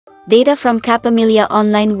Data from Kapamilya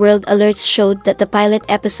Online World Alerts showed that the pilot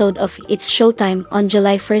episode of It's Showtime on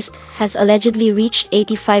July 1st has allegedly reached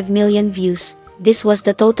 85 million views. This was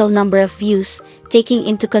the total number of views, taking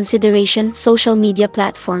into consideration social media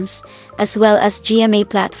platforms, as well as GMA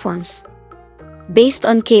platforms. Based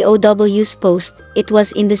on KOW's post, it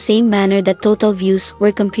was in the same manner that total views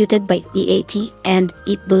were computed by E.A.T and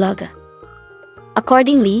Eat Bulaga.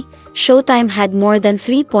 Accordingly, Showtime had more than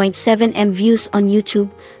 3.7 M views on YouTube,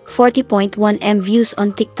 40.1 M views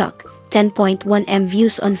on TikTok, 10.1 M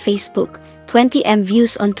views on Facebook, 20 M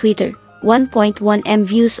views on Twitter, 1.1 M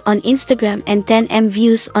views on Instagram and 10 M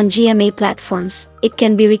views on GMA platforms. It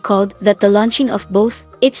can be recalled that the launching of both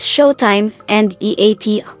It's Showtime and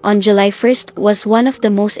E.A.T on July 1st was one of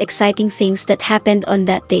the most exciting things that happened on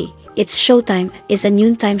that day. It's Showtime is a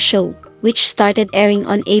noontime show, which started airing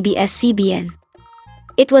on ABS-CBN.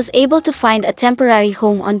 It was able to find a temporary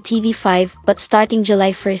home on TV5, but starting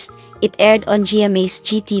July 1st, it aired on GMA's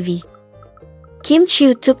GTV. Kim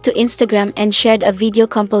Chiu took to Instagram and shared a video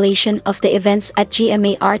compilation of the events at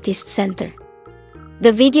GMA Artist Center.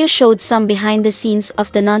 The video showed some behind the scenes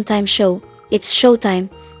of the noontime show, It's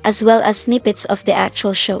Showtime, as well as snippets of the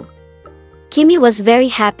actual show. Kimmy was very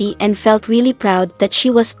happy and felt really proud that she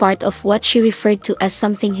was part of what she referred to as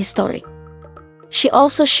something historic. She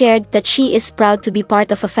also shared that she is proud to be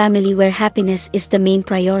part of a family where happiness is the main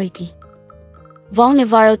priority. Vong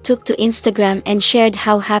Navarro took to Instagram and shared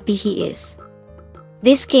how happy he is.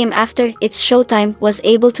 This came after It's Showtime was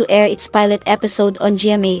able to air its pilot episode on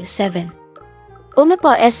GMA 7.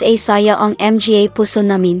 Umapo sa saya ang mga puso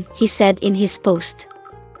namin, he said in his post.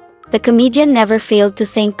 The comedian never failed to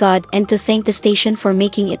thank God and to thank the station for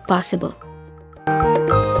making it possible.